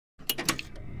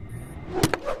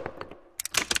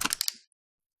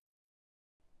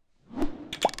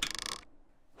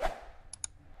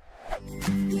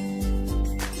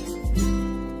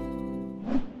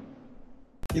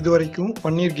இதுவரைக்கும்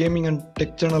பன்னீர் gaming and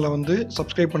tech சேனலை வந்து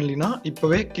சப்ஸ்கிரைப் பண்ணலினா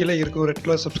இப்போவே கீழே இருக்க ரெட்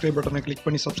கலர் சப்ஸ்கிரைப் பட்டனை கிளிக்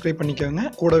பண்ணி சப்ஸ்கிரைப் பண்ணிக்கோங்க.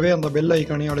 கூடவே அந்த பெல்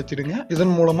ஐக்கானையும் அழுத்திடுங்க.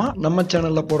 இதன் மூலமாக நம்ம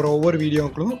சேனலில் போடுற ஒவ்வொரு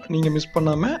வீடியோக்களும் நீங்கள் மிஸ்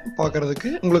பண்ணாமல்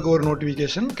பார்க்குறதுக்கு உங்களுக்கு ஒரு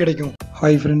நோட்டிஃபிகேஷன் கிடைக்கும்.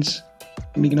 ஹாய் ஃப்ரெண்ட்ஸ்,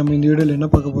 இன்றைக்கி நம்ம இந்த வீடியோவில் என்ன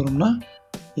பார்க்க போகிறோம்னா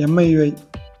MIUI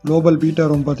Global Beta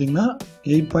ROM பார்த்தீங்கன்னா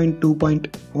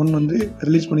 8.2.1 வந்து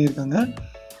ரிலீஸ் பண்ணியிருக்காங்க.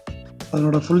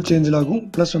 அதனோட ஃபுல் சேஞ்சலாகும்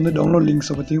ப்ளஸ் வந்து டவுன்லோட்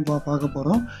லிங்க்ஸை பற்றியும் பார்க்க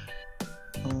போகிறோம்.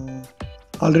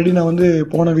 ஆல்ரெடி நான் வந்து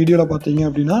போன வீடியோவில் பார்த்தீங்க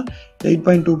அப்படின்னா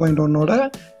 8.2.1ஓட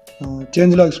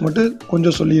சேஞ்ச்லாக்ஸ் மட்டும்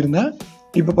கொஞ்சம் சொல்லியிருந்தேன்.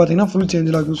 இப்போ பார்த்தீங்கன்னா ஃபுல்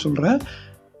சேஞ்ச்லாக்ஸ் சொல்கிறேன்.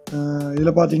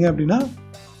 இதில் பார்த்தீங்க அப்படின்னா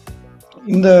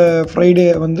இந்த ஃப்ரைடே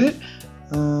வந்து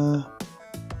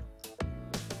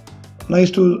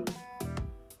nice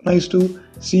to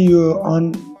see you on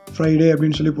Friday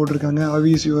அப்படின்னு சொல்லி போட்டிருக்காங்க. how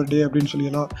is your day அப்படின்னு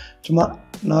சொல்லியெல்லாம் சும்மா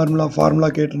நார்மலாக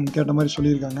ஃபார்முலாக கேட்ட மாதிரி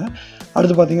சொல்லியிருக்காங்க.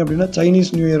 அடுத்து பார்த்தீங்க அப்படின்னா சைனீஸ்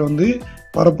நியூ இயர் வந்து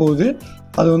வரப்போகுது.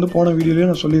 அது வந்து போன வீடியோலேயே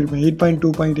நான் சொல்லியிருப்பேன்.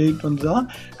 8.2.8 வந்து தான்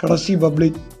கடைசி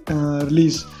பப்ளிக்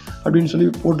ரிலீஸ் அப்படின்னு சொல்லி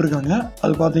போட்டிருக்காங்க.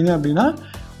 அது பார்த்தீங்க அப்படின்னா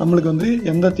நம்மளுக்கு வந்து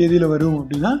எந்த தேதியில் வரும்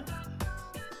அப்படின்னா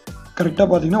கரெக்டாக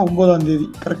பார்த்தீங்கன்னா 9ஆம் தேதி,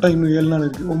 கரெக்டாக இன்னும் 7 நாள்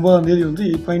இருக்குது. 9ஆம் தேதி வந்து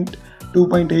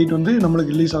 8.2.8 வந்து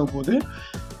நம்மளுக்கு ரிலீஸ் ஆக போகுது.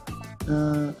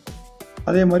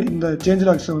 அதே மாதிரி இந்த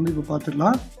சேஞ்ச்லாக்ஸை வந்து இப்போ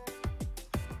பார்த்துடலாம்.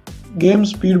 கேம்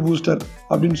ஸ்பீட் பூஸ்டர்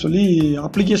அப்படின்னு சொல்லி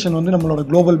அப்ளிகேஷன் வந்து நம்மளோட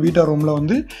குளோபல் பீட்டா ரோமில்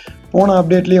வந்து போன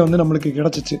அப்டேட்லேயே வந்து நம்மளுக்கு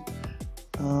கிடச்சிச்சு.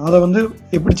 அதை வந்து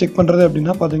எப்படி செக் பண்ணுறது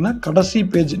அப்படின்னா பார்த்தீங்கன்னா கடைசி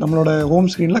பேஜ், நம்மளோட ஹோம்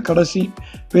ஸ்க்ரீனில் கடைசி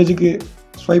பேஜுக்கு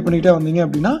ஸ்வைப் பண்ணிக்கிட்டே வந்தீங்க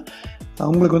அப்படின்னா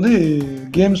உங்களுக்கு வந்து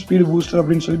கேம் ஸ்பீடு பூஸ்டர்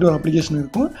அப்படின்னு சொல்லிட்டு ஒரு அப்ளிகேஷன்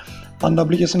இருக்கும். அந்த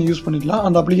அப்ளிகேஷனை யூஸ் பண்ணிக்கலாம்.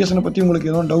 அந்த அப்ளிகேஷனை பற்றி உங்களுக்கு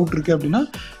எதுவும் டவுட் இருக்குது அப்படின்னா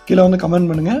கீழே வந்து கமெண்ட்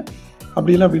பண்ணுங்கள்.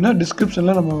 அப்படி இல்லை அப்படின்னா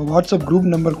டிஸ்கிரிப்ஷனில் நம்ம வாட்ஸ்அப் குரூப்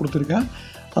நம்பர் கொடுத்துருக்கேன்.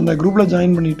 அந்த குரூப்பில்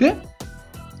ஜாயின் பண்ணிவிட்டு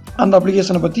அந்த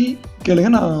அப்ளிகேஷனை பற்றி கேளுங்க,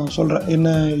 நான் சொல்கிறேன்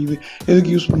என்ன இது எதுக்கு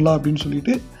யூஸ் பண்ணலாம் அப்படின்னு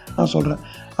சொல்லிட்டு நான் சொல்கிறேன்.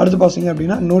 அடுத்து பார்த்தீங்க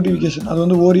அப்படின்னா நோட்டிஃபிகேஷன், அது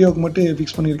வந்து ஓரியோவுக்கு மட்டும்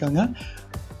ஃபிக்ஸ் பண்ணியிருக்காங்க.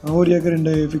 ஓரியோவுக்கு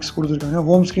 2 ஃபிக்ஸ் கொடுத்துருக்காங்க.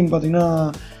 ஹோம் ஸ்க்ரீன் பார்த்தீங்கன்னா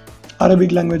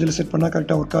அரபிக் லாங்குவேஜில் செட் பண்ணால்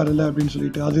கரெக்டாக ஒர்க் ஆகலை அப்படின்னு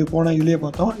சொல்லிட்டு அது போன இதுலேயே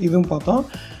பார்த்தோம். இதுவும் பார்த்தோம்.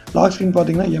 லாக் ஸ்க்ரீன்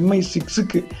பார்த்தீங்கன்னா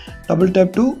MI6க்கு டபுள்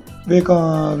டேப் டு வேக்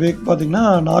பார்த்தீங்கன்னா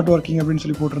நாட் ஒர்க்கிங் அப்படின்னு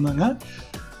சொல்லி போட்டிருந்தாங்க.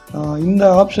 இந்த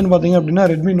ஆப்ஷன் பார்த்தீங்க அப்படின்னா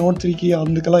ரெட்மி நோட் 3க்கு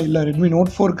அதுக்கெல்லாம் இல்லை, ரெட்மி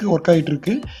நோட் 4க்கு ஒர்க் ஆகிட்டு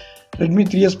இருக்கு. ரெட்மி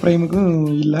 3S ப்ரைமுக்கும்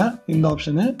இல்லை இந்த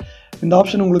ஆப்ஷனு. இந்த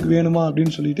ஆப்ஷன் உங்களுக்கு வேணுமா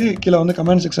அப்படின்னு சொல்லிட்டு கீழே வந்து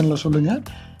கமெண்ட் செக்ஷனில் சொல்லுங்கள்.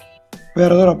 வேறு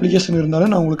ஏதாவது ஒரு அப்ளிகேஷன்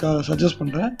இருந்தாலும் நான் உங்களுக்கு சஜஸ்ட்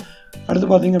பண்ணுறேன். அடுத்து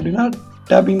பார்த்தீங்க அப்படின்னா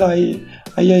taping the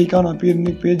I icon appearing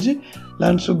page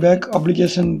lands to back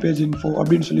application page info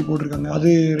அப்படின்னு சொல்லி போட்டிருக்காங்க. அது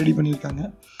ரெடி பண்ணியிருக்காங்க.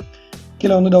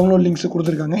 கீழே வந்து டவுன்லோட் லிங்க்ஸ்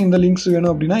கொடுத்துருக்காங்க. இந்த லிங்க்ஸ்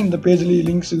வேணும் அப்படின்னா இந்த பேஜ்லேயே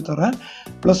லிங்க்ஸ் தரேன்.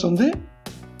 ப்ளஸ் வந்து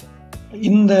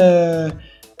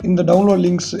இந்த டவுன்லோட்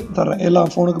லிங்க்ஸ் தரேன் எல்லா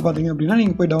ஃபோனுக்கு பார்த்தீங்க அப்படின்னா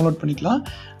நீங்கள் போய் டவுன்லோட் பண்ணிக்கலாம்.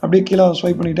 அப்படியே கீழே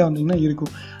ஸ்வைப் பண்ணிகிட்டே வந்தீங்கன்னா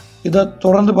இருக்கும். இதை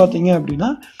தொடர்ந்து பார்த்தீங்க அப்படின்னா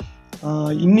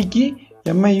இன்றைக்கி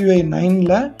MIUI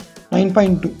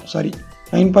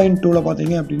 9.2ல்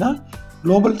பார்த்தீங்க அப்படின்னா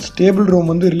குளோபல் ஸ்டேபிள்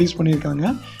ரோம் வந்து ரிலீஸ் பண்ணியிருக்காங்க.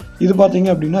 இது பார்த்தீங்க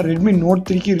அப்படின்னா ரெட்மி நோட்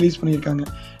 3க்கு ரிலீஸ் பண்ணியிருக்காங்க.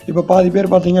 இப்போ பாதி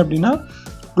பேர் பார்த்தீங்க அப்படின்னா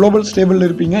குளோபல் ஸ்டேபிளில்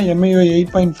இருப்பீங்க. MIUI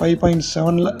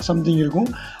 8.5.7ல் சம்திங் இருக்கும்.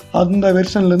 அந்த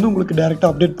வெர்ஷன்லேருந்து உங்களுக்கு டேரெக்டாக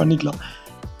அப்டேட் பண்ணிக்கலாம்.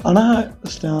 ஆனால்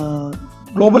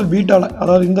குளோபல் பீட்டாவில்,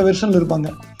 அதாவது இந்த வெர்ஷனில் இருப்பாங்க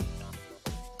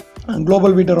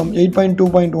குளோபல் பீட்டா ரோம்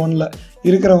 8.2.1ல்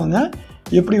இருக்கிறவங்க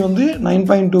எப்படி வந்து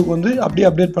 9.2க்கு வந்து அப்படியே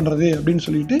அப்டேட் பண்ணுறது அப்படின்னு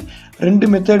சொல்லிட்டு 2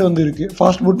 மெத்தட் வந்து இருக்குது.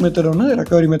 ஃபாஸ்ட் பூட் மெத்தட் ஒன்று,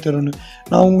 ரெக்கவரி மெத்தட் ஒன்று.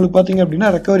 நான் உங்களுக்கு பார்த்தீங்க அப்படின்னா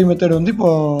ரெக்கவரி மெத்தட் வந்து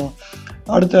இப்போது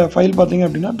அடுத்த ஃபைல் பார்த்தீங்க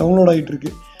அப்படின்னா டவுன்லோட்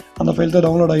ஆகிட்டுருக்கு. அந்த ஃபைல் தான்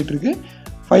டவுன்லோட் ஆகிட்டுருக்கு.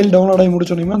 ஃபைல் டவுன்லோட் ஆகி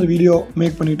முடிச்சோன்னே அந்த வீடியோ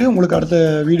மேக் பண்ணிவிட்டு உங்களுக்கு அடுத்த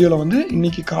வீடியோவில் வந்து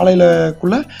இன்றைக்கி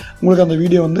காலையிலக்குள்ளே உங்களுக்கு அந்த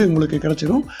வீடியோ வந்து உங்களுக்கு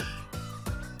கிடச்சிரும்.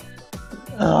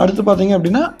 அடுத்து பார்த்தீங்க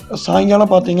அப்படின்னா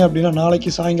சாயங்காலம் பார்த்தீங்க அப்படின்னா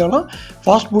நாளைக்கு சாயங்காலம்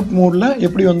ஃபாஸ்ட் பூட் மோடில்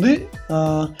எப்படி வந்து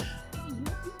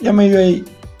MIUI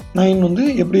 9 வந்து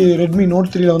எப்படி ரெட்மி நோட்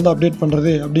 3ல் வந்து அப்டேட்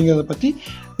பண்ணுறது அப்படிங்கிறத பற்றி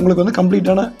உங்களுக்கு வந்து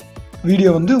கம்ப்ளீட்டான வீடியோ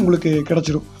வந்து உங்களுக்கு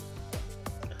கிடச்சிரும்.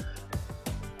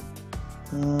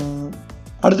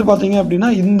 அடுத்து பார்த்தீங்க அப்படின்னா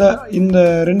இந்த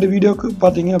 2 வீடியோவுக்கு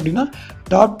பார்த்தீங்க அப்படின்னா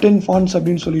டாப் 10 ஃபாண்ட்ஸ்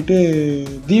அப்படின்னு சொல்லிட்டு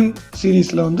தீம்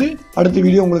சீரீஸில் வந்து அடுத்த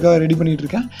வீடியோ உங்களுக்காக ரெடி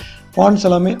பண்ணிகிட்ருக்கேன். ஃபாண்ட்ஸ்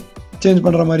எல்லாமே சேஞ்ச்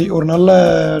பண்ணுற மாதிரி ஒரு நல்ல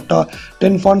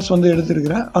 10 ஃபாண்ட்ஸ் வந்து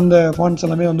எடுத்துருக்கிறேன். அந்த ஃபாண்ட்ஸ்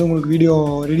எல்லாமே வந்து உங்களுக்கு வீடியோ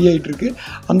ரெடி ஆகிட்டுருக்கு.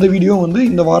 அந்த வீடியோ வந்து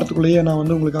இந்த வாரத்துக்குள்ளேயே நான்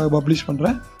வந்து உங்களுக்காக பப்ளிஷ்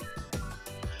பண்ணுறேன்.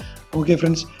 ஓகே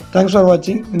ஃப்ரெண்ட்ஸ், தேங்க்ஸ் ஃபார்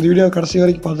வாட்சிங். இந்த வீடியோ கடைசி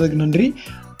வரைக்கும் பார்த்ததுக்கு நன்றி.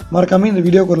 மறக்காமல் இந்த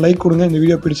வீடியோவுக்கு ஒரு லைக் கொடுங்க. இந்த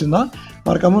வீடியோ பிடிச்சிருந்தா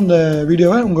மறக்காமல் இந்த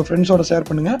வீடியோவை உங்கள் ஃப்ரெண்ட்ஸோட ஷேர்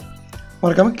பண்ணுங்கள்.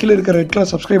 மறக்காமல் கீழே இருக்கிற ரெட்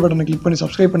கலர் சப்ஸ்கிரைப் பட்டனை கிளிக் பண்ணி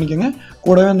சப்ஸ்கிரைப் பண்ணிக்கோங்க.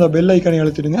 கூடவே அந்த பெல் ஐக்கானை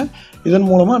அழுத்திடுங்க. இதன்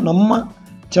மூலமாக நம்ம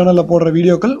சேனலில் போடுற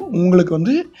வீடியோக்கள் உங்களுக்கு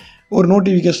வந்து ஒரு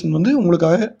நோட்டிஃபிகேஷன் வந்து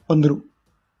உங்களுக்காக வந்துடும்.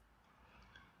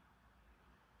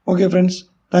 ஓகே ஃப்ரெண்ட்ஸ்,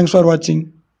 தேங்க்ஸ் ஃபார் வாட்சிங்.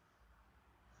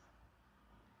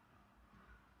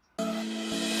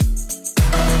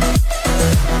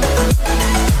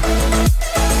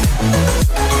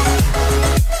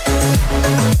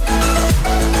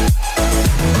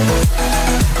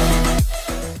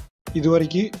 இது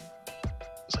வரைக்கும்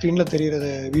ஸ்க்ரீனில் தெரிகிற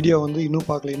வீடியோ வந்து இன்னும்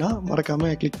பார்க்கலைன்னா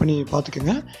மறக்காமல் கிளிக் பண்ணி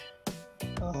பார்த்துக்குங்க.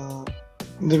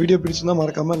 இந்த வீடியோ பிடிச்சிருந்தால்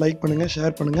மறக்காமல் லைக் பண்ணுங்கள்,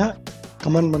 ஷேர் பண்ணுங்கள்,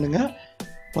 கமெண்ட் பண்ணுங்கள்.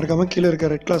 மறக்காமல் கீழே இருக்க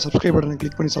ரெட் கலர் சப்ஸ்கிரைப் பட்டனை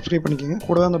கிளிக் பண்ணி சப்ஸ்கிரைப் பண்ணிக்கோங்க.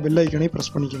 கூடவே அந்த பெல் ஐக்கனை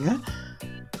ப்ரெஸ் பண்ணிக்கோங்க.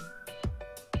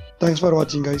 தேங்க்ஸ் ஃபார்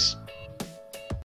வாட்சிங் கைஸ்.